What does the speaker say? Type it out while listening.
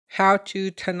How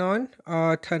to turn on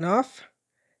or turn off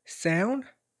sound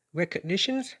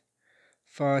recognitions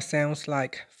for sounds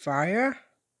like fire,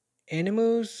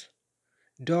 animals,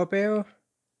 doorbell,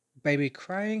 baby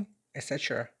crying,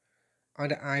 etc. on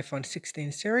the iPhone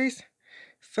 16 series.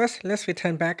 First, let's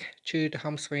return back to the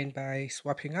home screen by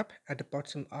swiping up at the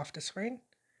bottom of the screen.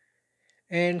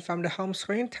 And from the home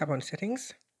screen, tap on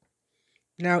Settings.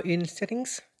 Now in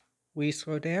Settings, we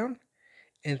scroll down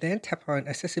and then tap on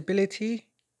Accessibility.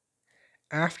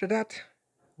 After that,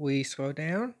 we scroll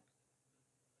down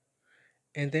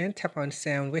and then tap on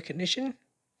Sound Recognition.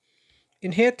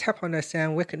 In here, tap on the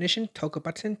Sound Recognition toggle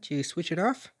button to switch it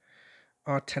off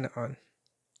or turn it on.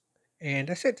 And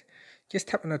that's it. Just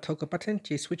tap on the toggle button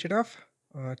to switch it off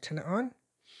or turn it on.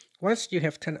 Once you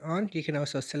have turned it on, you can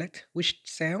also select which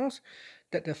sounds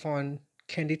that the phone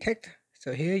can detect.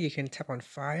 So here you can tap on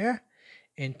fire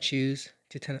and choose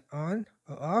to turn it on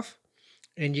or off.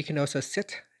 And you can also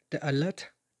set the alert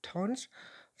tones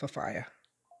for fire.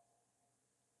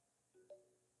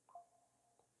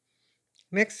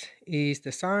 Next is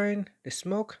the siren, the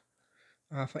smoke.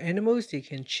 For animals, you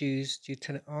can choose to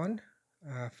turn it on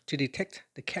to detect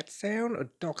the cat sound or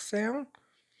dog sound.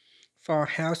 For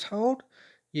household,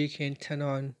 you can turn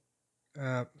on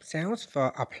sounds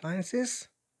for appliances,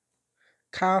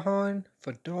 car horn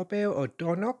for doorbell or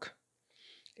door knock,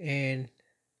 and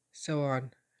so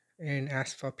on. And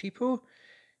as for people,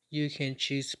 you can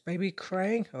choose baby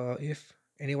crying or if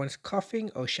anyone's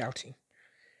coughing or shouting.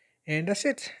 And that's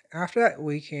it. After that,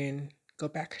 we can go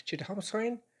back to the home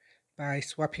screen by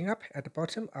swiping up at the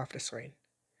bottom of the screen.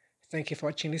 Thank you for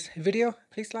watching this video.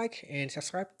 Please like and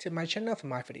subscribe to my channel for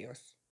more videos.